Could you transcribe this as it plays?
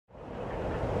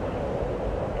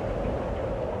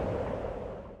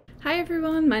Hi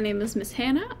everyone, my name is Miss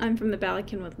Hannah. I'm from the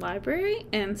Ballykinwood Library,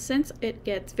 and since it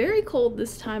gets very cold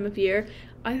this time of year,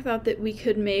 I thought that we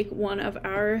could make one of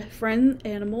our friend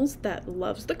animals that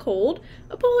loves the cold,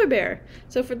 a polar bear.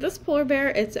 So for this polar bear,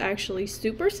 it's actually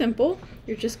super simple.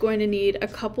 You're just going to need a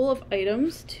couple of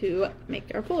items to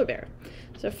make our polar bear.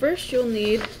 So first you'll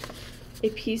need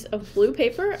a piece of blue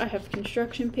paper. I have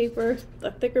construction paper. The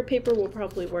thicker paper will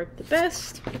probably work the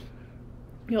best.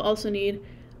 You'll also need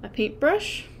a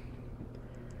paintbrush,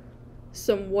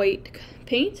 some white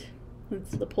paint,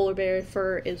 since the polar bear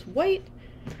fur is white,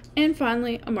 and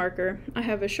finally a marker. I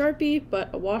have a Sharpie, but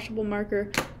a washable marker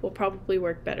will probably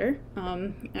work better.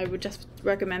 I would just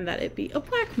recommend that it be a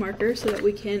black marker so that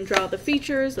we can draw the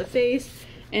features, the face,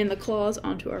 and the claws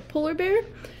onto our polar bear.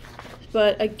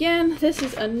 But again, this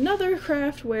is another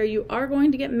craft where you are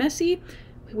going to get messy.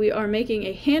 We are making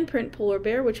a handprint polar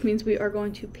bear, which means we are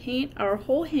going to paint our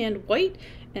whole hand white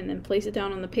and then place it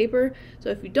down on the paper. So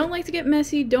if you don't like to get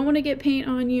messy, don't want to get paint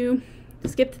on you,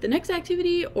 skip to the next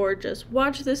activity or just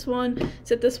watch this one,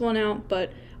 sit this one out.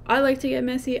 But I like to get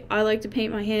messy, I like to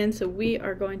paint my hands, so we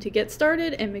are going to get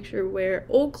started and make sure we wear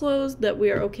old clothes that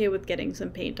we are okay with getting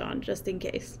some paint on, just in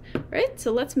case. Right,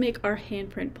 so let's make our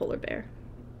handprint polar bear.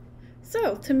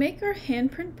 So to make our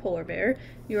handprint polar bear,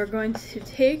 you are going to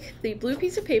take the blue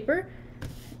piece of paper,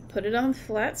 put it on a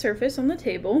flat surface on the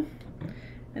table,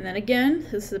 and then again,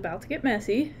 this is about to get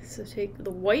messy, so take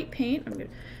the white paint, I'm going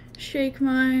to shake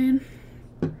mine,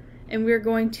 and we're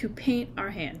going to paint our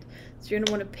hand. So you're going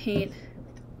to want to paint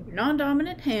your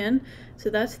non-dominant hand, so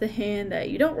that's the hand that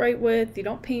you don't write with, you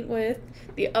don't paint with.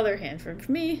 The other hand, for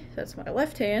me, that's my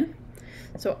left hand.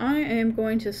 So I am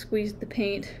going to squeeze the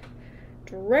paint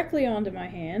directly onto my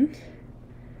hand,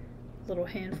 a little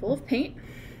handful of paint,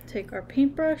 take our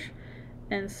paintbrush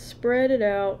and spread it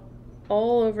out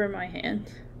all over my hand.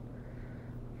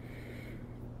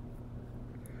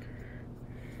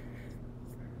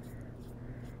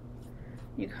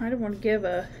 You kind of want to give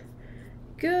a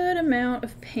good amount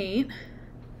of paint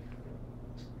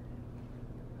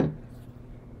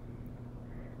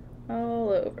all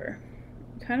over.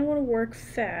 You kind of want to work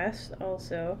fast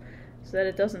also, so that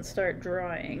it doesn't start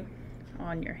drying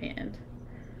on your hand.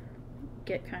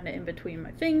 Get kind of in between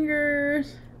my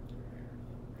fingers.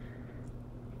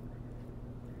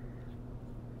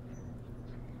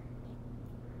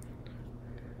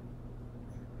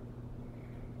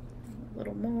 A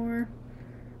little more.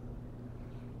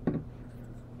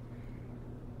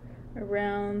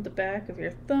 Around the back of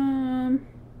your thumb.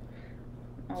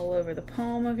 All over the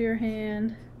palm of your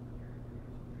hand.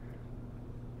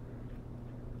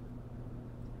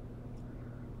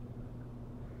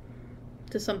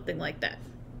 To something like that.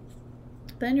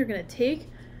 Then you're going to take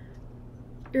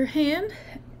your hand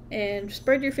and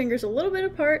spread your fingers a little bit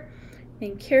apart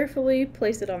and carefully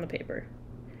place it on the paper.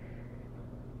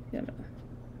 You're going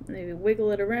to maybe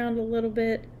wiggle it around a little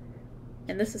bit,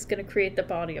 and this is going to create the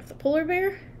body of the polar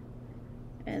bear.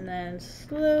 And then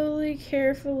slowly,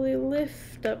 carefully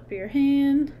lift up your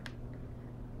hand,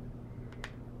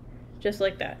 just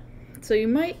like that. So you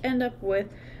might end up with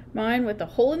mine with a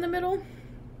hole in the middle.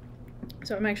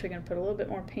 So I'm actually going to put a little bit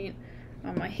more paint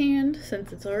on my hand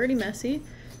since it's already messy.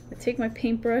 I take my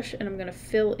paintbrush and I'm going to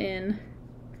fill in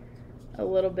a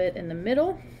little bit in the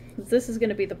middle. This is going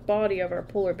to be the body of our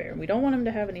polar bear. We don't want him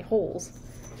to have any holes.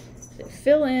 So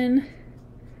fill in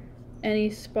any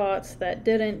spots that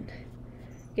didn't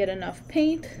get enough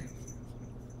paint.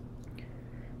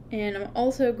 And I'm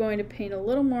also going to paint a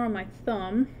little more on my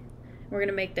thumb. We're going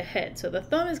to make the head. So the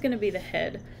thumb is going to be the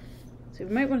head. So you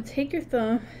might want to take your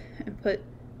thumb and put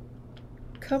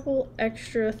a couple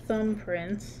extra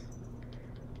thumbprints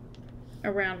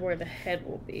around where the head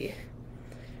will be.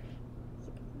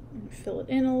 Fill it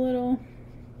in a little.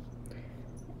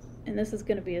 And this is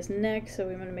going to be his neck, so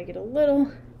we want to make it a little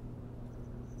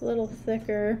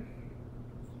thicker,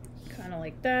 kind of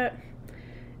like that.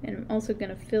 And I'm also going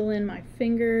to fill in my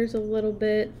fingers a little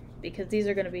bit because these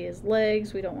are going to be his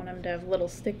legs. We don't want him to have little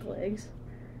stick legs.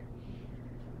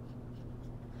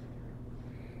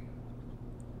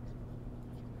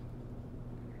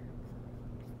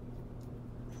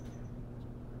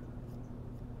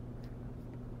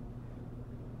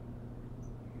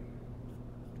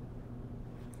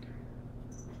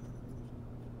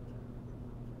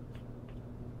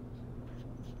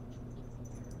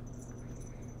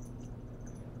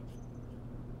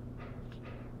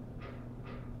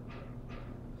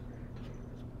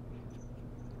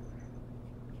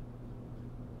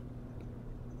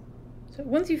 So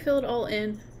once you fill it all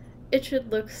in, it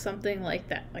should look something like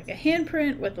that, like a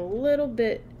handprint with a little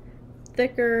bit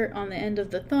thicker on the end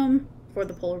of the thumb for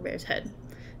the polar bear's head.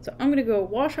 So I'm gonna go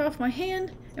wash off my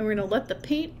hand and we're gonna let the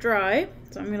paint dry.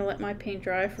 So I'm gonna let my paint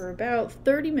dry for about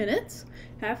 30 minutes,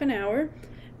 half an hour.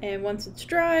 And once it's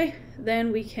dry,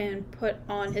 then we can put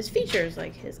on his features,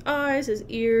 like his eyes, his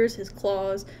ears, his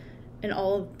claws, and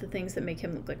all of the things that make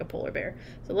him look like a polar bear.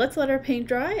 So let's let our paint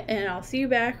dry, and I'll see you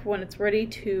back when it's ready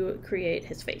to create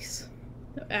his face.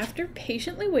 So after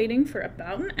patiently waiting for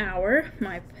about an hour,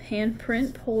 my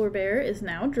handprint polar bear is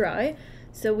now dry,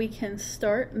 so we can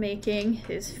start making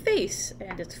his face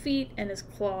and his feet and his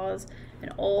claws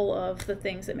and all of the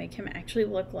things that make him actually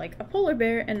look like a polar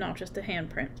bear and not just a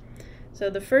handprint. So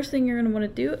the first thing you're going to want to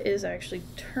do is actually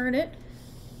turn it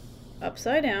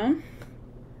upside down.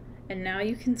 And now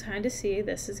you can kind of see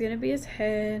this is going to be his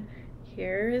head,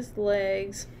 here are his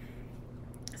legs.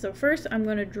 So first I'm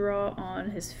going to draw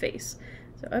on his face.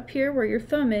 So up here where your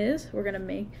thumb is, we're going to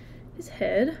make his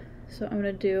head. So I'm going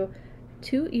to do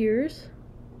 2 ears.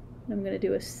 I'm going to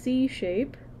do a C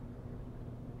shape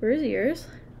for his ears.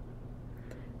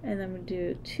 And then I'm going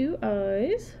to do 2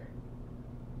 eyes.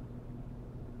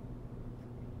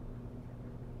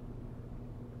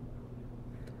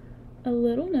 A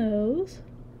little nose.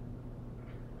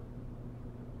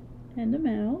 And a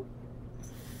mouth.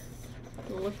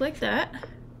 It'll look like that.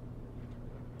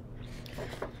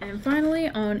 And finally,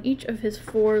 on each of his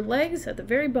 4 legs, at the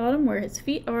very bottom where his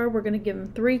feet are, we're going to give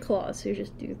him 3 claws. So you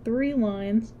just do 3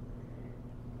 lines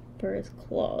for his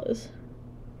claws.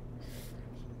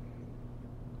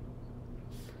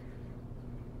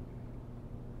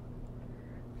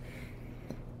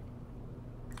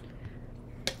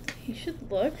 He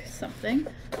should look something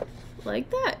like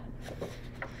that.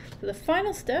 So the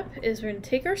final step is we're going to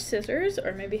take our scissors,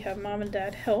 or maybe have mom and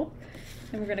dad help,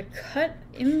 and we're going to cut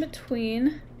in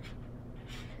between.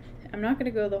 I'm not going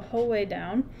to go the whole way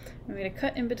down. I'm going to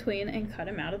cut in between and cut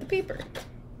him out of the paper.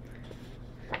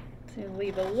 So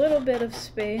leave a little bit of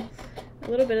space, a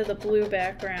little bit of the blue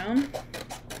background.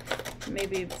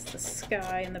 Maybe it's the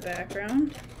sky in the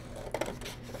background.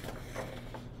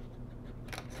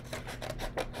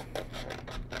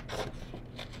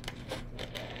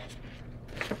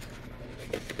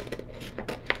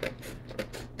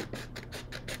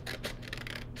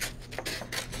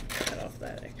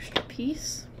 That extra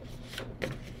piece.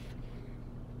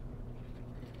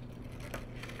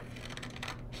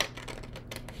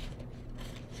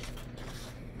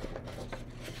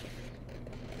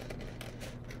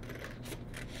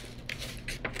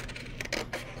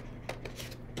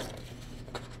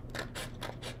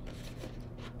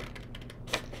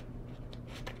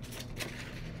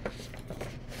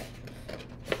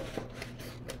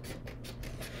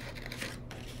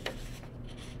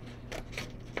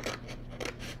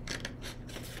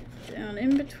 Down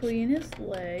in between his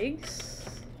legs.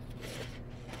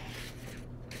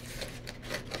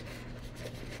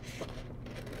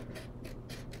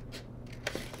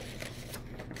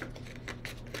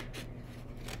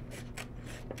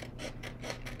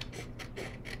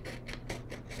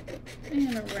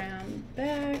 And around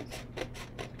back.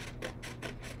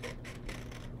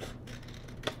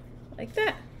 Like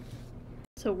that.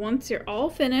 So once you're all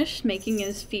finished making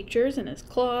his features and his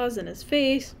claws and his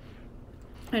face,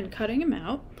 and cutting him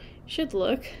out, should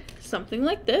look something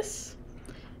like this.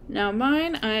 Now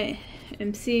mine, I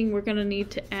am seeing we're gonna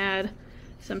need to add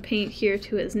some paint here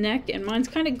to his neck, and mine's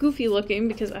kind of goofy looking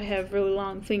because I have really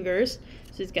long fingers,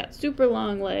 so he's got super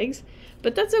long legs,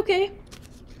 but that's okay.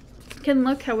 It can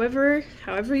look however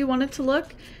you want it to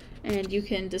look, and you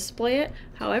can display it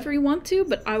however you want to,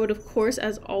 but I would of course,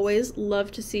 as always,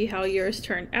 love to see how yours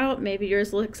turned out. Maybe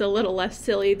yours looks a little less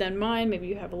silly than mine, maybe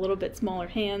you have a little bit smaller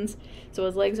hands, so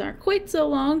his legs aren't quite so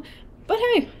long, but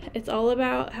hey, it's all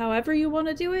about however you want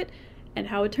to do it and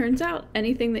how it turns out.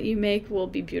 Anything that you make will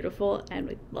be beautiful, and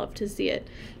we'd love to see it.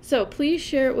 So please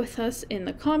share it with us in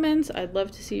the comments. I'd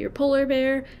love to see your polar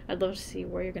bear. I'd love to see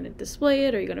where you're going to display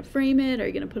it. Are you going to frame it? Are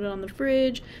you going to put it on the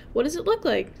fridge? What does it look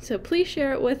like? So please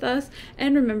share it with us,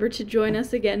 and remember to join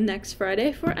us again next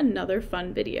Friday for another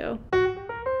fun video.